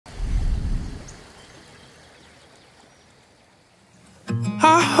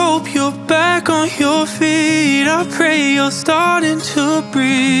back on your feet, I pray you're starting to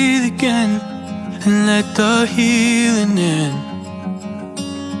breathe again, and let the healing in.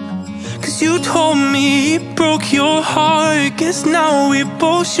 Cause you told me it broke your heart. Guess now we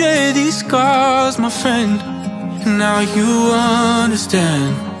both share these scars, my friend, and now you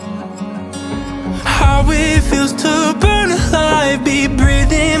understand how it feels to burn alive, be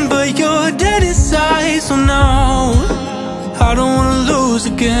breathing, but you're dead inside. So now I don't wanna lose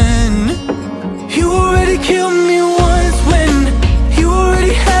again. You already killed me once when you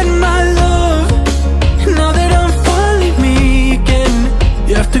already had my love. And now that I'm finally me again,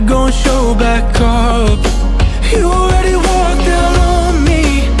 you have to go and show back up. You already walked out on me,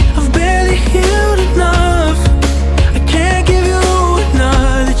 I've barely healed enough. I can't give you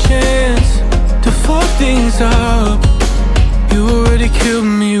another chance to fuck things up. You already killed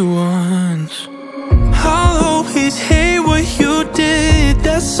me once. I'll always hate what you did,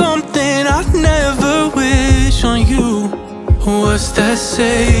 that's something I'd never wish on you. What's that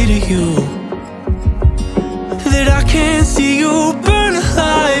say to you? That I can't see you burn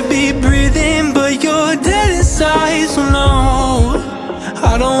alive, be breathing, but you're dead inside. So no,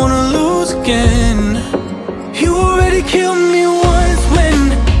 I don't wanna lose again. You already killed me once when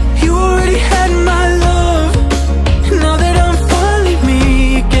you already had my love. And now that I'm finally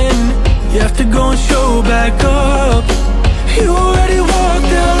me again, you have to go and show back up. You already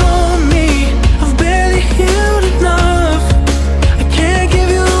walked out on me, I've barely healed enough. I can't give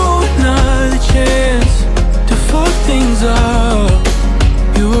you another chance to fuck things up.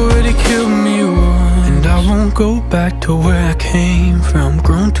 You already killed me once. And I won't go back to where I came from.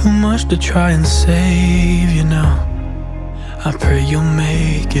 Grown too much to try and save you now. I pray you'll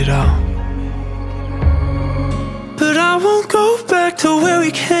make it out. But I won't go back to where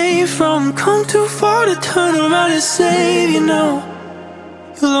we came from. Come too far to turn around and save you now.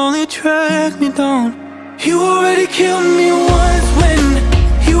 You'll only drag me down. You already killed me once when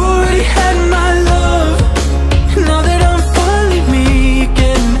you already had my love. And now that I'm finally me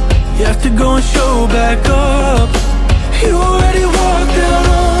again, you have to go and show back up. You already walked out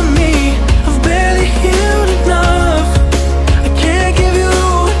on me, I've barely healed enough. I can't give you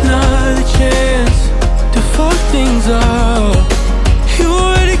another chance to fuck things up. You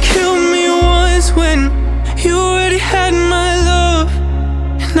already killed me once when you already had my love.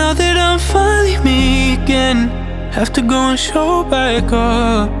 And now that I'm finally me again, have to go and show back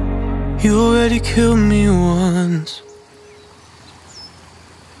up. You already killed me once.